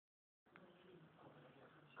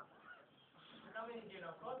communicate,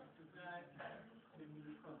 of course.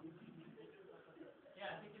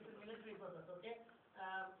 Yeah, it is a military purpose, okay?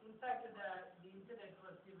 In fact, the internet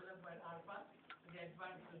was developed by ARPA, the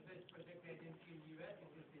Advanced Research Project Agency in the US,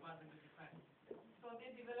 it is Department of Defense. So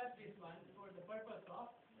they developed this one for the purpose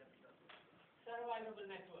of survivable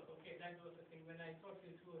network. Okay, that was the thing. When I talked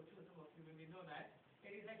you through, some of you maybe know that.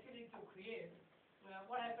 It is actually to create.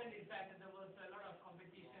 What happened is that there was a lot of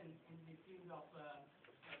competition in the field of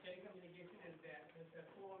telecommunication, and there's a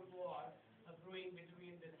Cold War brewing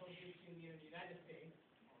between the Soviet Union and the United States.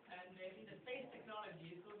 And in the space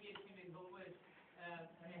technology, Soviet Union was always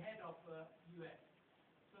ahead of US.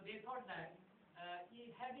 So they thought that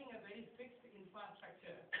having a very fixed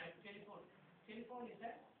infrastructure like telephone is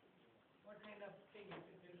that? What kind of thing is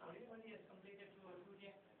it? Everybody has completed to a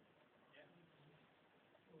studio?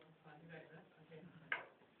 Okay.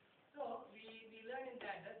 So we learn in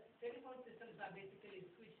that telephone systems are basically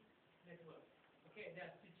switch networks. Okay, they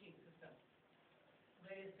are switching systems.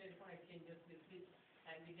 Various telephone exchanges they switch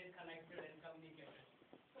and we get connected and communicated.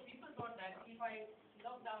 So people thought that if I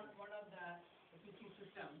lock down one of the switching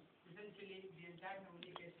systems, essentially the entire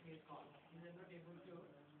communication is gone. We are not able to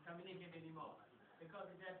communicate anymore because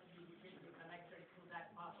it has to be connected through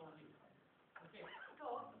that path only. Okay,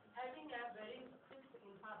 so having a very fixed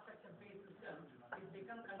infrastructure-based system is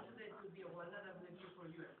become considered to be a vulnerability for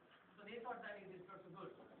US. So they thought that it is not so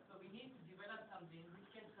good. So we need to develop something which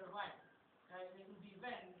can survive. In the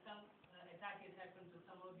event some attack is happened to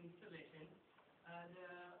some of the installation, the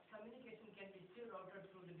communication can be still routed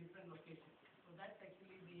through the different locations. So that's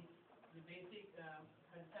actually the basic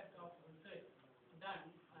concept of research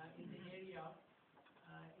done in the area of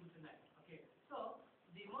internet. Okay, so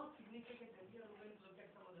the most significant, and here we're going to look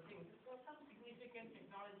at some of the things. So some significant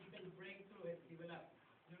technological breakthrough has developed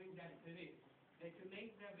during that period that to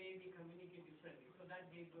make the way we communicate differently. So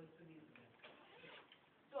that way goes to the internet. Okay.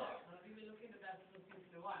 So we will look into that in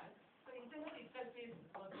a while. So internet itself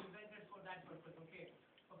was invented for that purpose. Okay.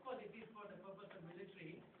 Of course, it is for the purpose of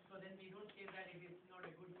military. So then we don't say that it is not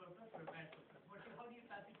a good purpose or a bad purpose. But how do you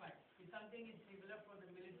classify? If something is developed for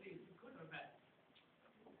the military, is it good or bad?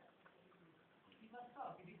 We must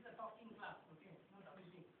talk. It is a talking class, okay? Not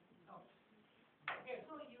speaking. Talk. Okay,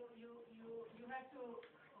 so you have to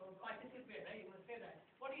participate, right? You must say that.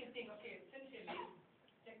 What do you think? Okay, essentially,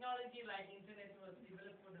 technology like internet was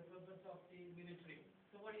developed for the purpose of the military.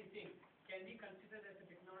 So what do you think? Can we consider that a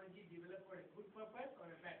technology developed for a good purpose or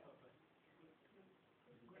a bad purpose?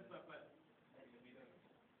 Good purpose.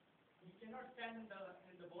 You cannot stand in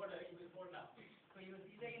the border, you will fall down. So you will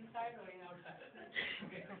either inside or outside.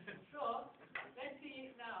 Okay. So let's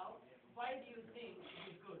see now, why do you think it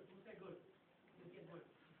is good? Who said good? You say good.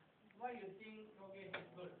 Why do you think it is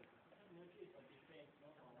good?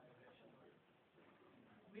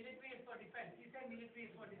 Military is for defense. He said military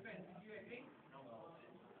is for defense. Do you agree? No.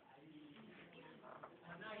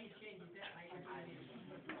 Now he's changed. He said I agree.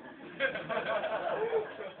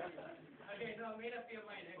 Okay, so made up your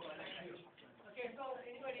mind. Okay, so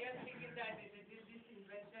anybody else thinking that this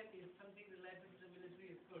invention is something related to the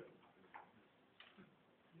military is good?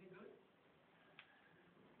 Is it good?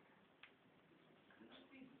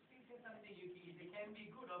 Please say something. It can be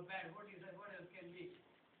good or bad. What is that? What else can be?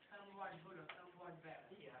 Somewhat good or somewhat bad?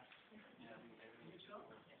 Yeah. You sure?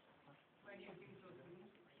 Why do you think so?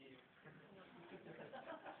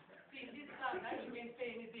 See, in this class, you can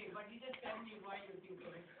say anything, but you just tell me why you think so.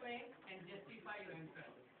 Explain and justify your answer.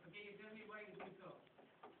 Okay, you tell me why you think so.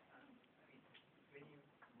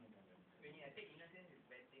 When you attack innocent, it's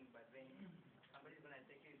bad thing, but when somebody is going to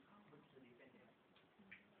attack you, it's good to defend you.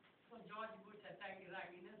 So George Bush attacked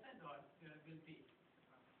Iraq, innocent or guilty?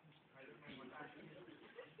 I don't know what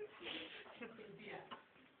Guilty, yeah.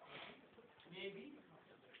 Maybe.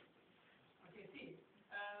 Okay, see,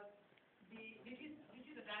 this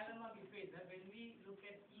is a dilemma we face. When we look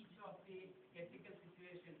at each of the ethical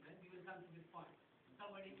situations, we will come to this point.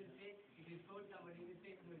 Somebody will say it is good, somebody will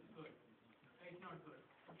say no, it's good. It's not good.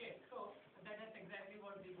 Okay, so that's exactly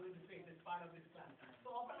what we're going to face as part of this class.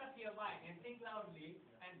 So open up your mind and think loudly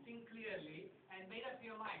and think clearly and make up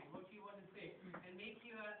your mind what you want to say and make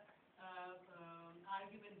your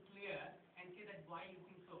argument clear and say that why you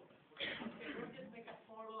think so. Okay, don't just make a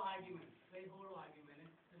hollow argument, very hollow argument.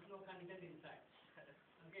 There's no content inside.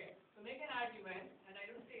 Okay, so make an argument, and I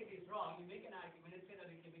don't say it is wrong. You make an argument and say that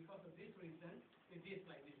okay, because of this reason, it is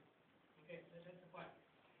like this. Okay, that's the point.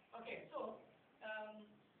 Okay, so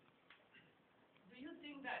do you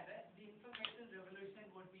think that the information revolution,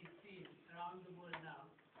 what we see around the world now,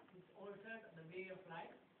 is altered the way of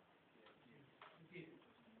life? It is.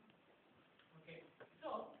 Okay,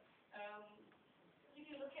 so if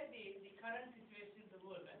you look at the current situation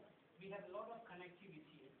world, we have a lot of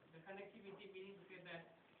connectivity. The connectivity meaning to say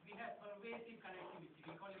that we have pervasive connectivity.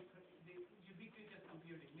 We call it the ubiquitous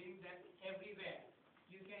computing, meaning that everywhere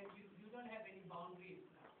you don't have any boundaries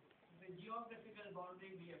now. The geographical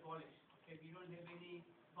boundary we abolished. Okay, we don't have any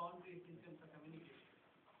boundaries in terms of communication.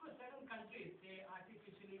 For certain countries, they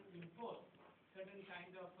artificially impose certain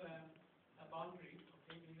kind of boundaries.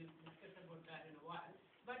 Okay, we will discuss about that in a while.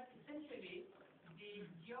 But essentially, the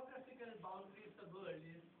geographical boundaries of the world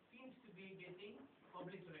seems to be getting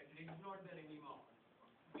obliterated. It's not there anymore.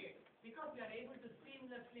 Okay, because we are able to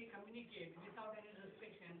seamlessly communicate without any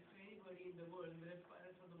restrictions to anybody in the world, the rest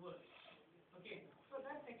of the world. Okay, so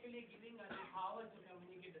that's actually giving us the power to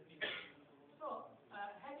communicate the things. So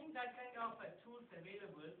having that kind of tools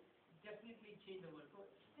available definitely change the world. So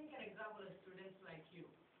take an example of students like you.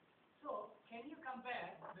 So can you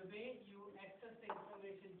compare the way you access the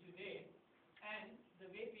information today and the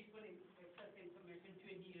way people access the information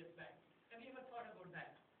 20 years back? Have you ever thought about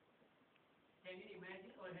that? Can you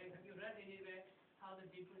imagine, or have you read anywhere how the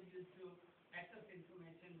people used to access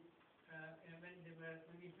information when they were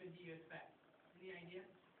maybe 20 years back? Any idea?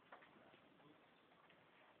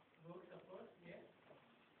 Books, of course, yes.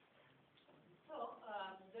 So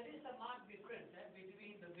there is a marked difference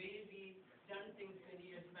between the way we done things 20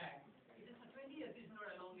 years back. It is 20 years is not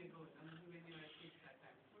a long ago. I mean, when you were kids that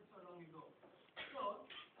time, it's not so long ago. So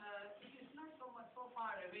it is not so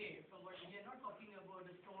far away from what we are not talking about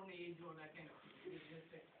the Stone Age or that kind of thing. It is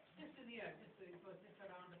just near, it was just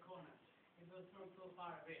around the corner. It was not so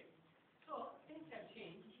far away. So things have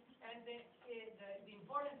changed, and the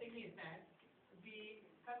important thing is that the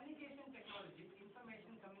communication technology,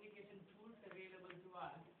 information communication tools available to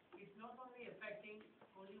us, is not only affecting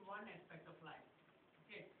only one aspect of life.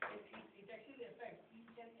 Okay, it actually affects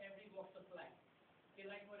each and every walk of life. Okay,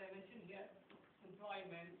 like what I mentioned here,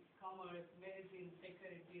 employment, commerce, medicine,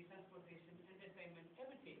 security, transportation, entertainment,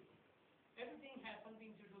 everything. Everything has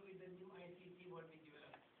something to do with the new ICT what we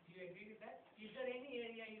developed. Do you agree with that? Is there any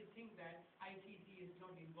area you think that ICT is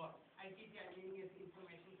not involved? ICT, I mean, is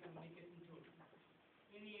information communication tool.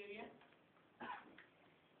 Any area?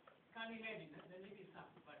 Can't imagine, there may be some,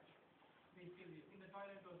 but we still use. In the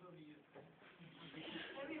toilet also we use that.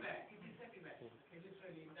 Everywhere, it is everywhere. Okay,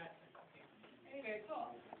 literally in that sense. Okay. Anyway,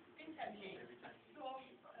 so things have changed. So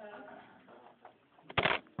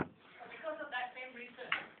because of that same reason,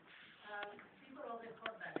 people always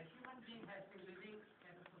thought that a human being has been living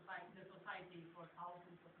as a society, in a society for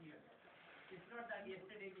thousands of years. It's not that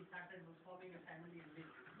yesterday we started forming a family and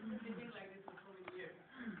living. We've been living like this for so many years.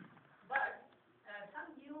 But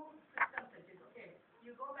some new systems such as, okay,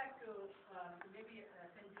 you go back to maybe a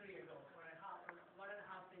century ago or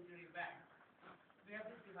 1.5 century back. We have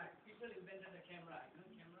this device. People invented a camera. You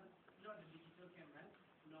know camera? Not a digital camera,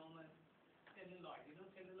 normal celluloid. You know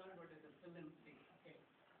celluloid, what is a film thing? Okay.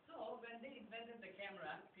 So when they invented the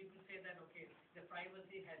camera, people say that okay, the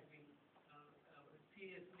privacy has been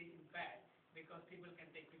seriously impaired because people can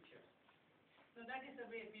take pictures. So that is the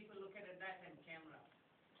way people look at that and camera.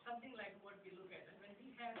 Something like what we look at. And when we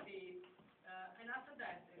have the, and after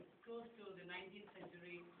that, close to the 19th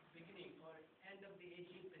century beginning or end of the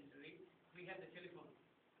 18th century, we have the telephone.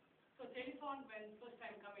 So telephone, when first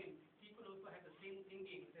time come in, people also have the same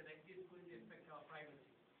thinking that this is going to affect our privacy.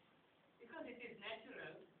 Because it is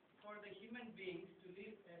natural for the human beings to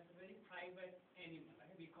live as a very private animal.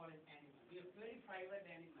 Right? We call it animal. We are very private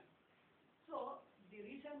animal. So the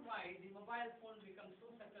reason why the mobile phone becomes so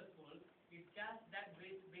successful is just that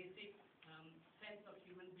basic sense of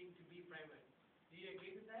human being to be private. Do you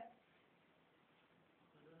agree with that?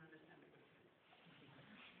 I don't understand the question.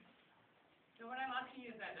 So what I'm asking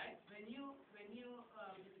is that, right? When you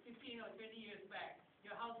 15 or 20 years back,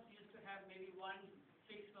 your house used to have maybe one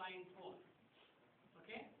fixed line phone.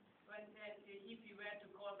 Okay? If you were to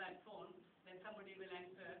call that phone, then somebody will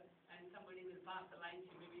answer and somebody will pass the line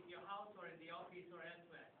to maybe in your house or in the office or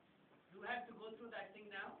elsewhere. Do you have to go through that thing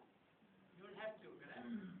now? You don't have to, correct?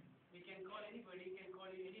 We can call anybody, can call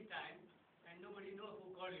you anytime, and nobody knows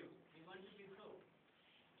who called you. We want to be so.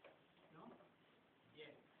 No?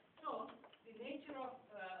 Yes. So, the nature of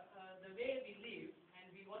the way we live, and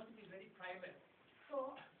we want to be very private.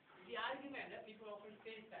 So, the argument that people often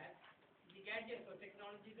say that the gadgets or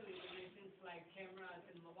technological innovations like cameras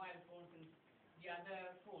and mobile phones and the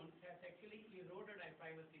other phones has actually eroded our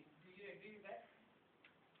privacy. Do you agree with that?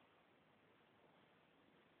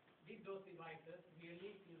 Did those devices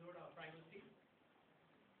really erode our privacy?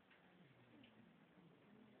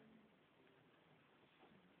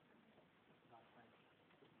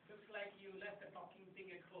 Looks like you left the talking thing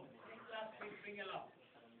at home. Next class, please bring along.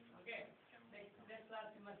 Okay. Next class,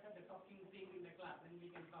 you must have the talking thing in the class. And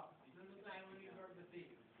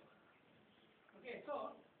Okay,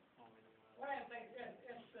 so what I am trying, yes,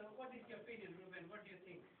 what is your opinion, Ruben? What do you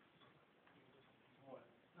think? What?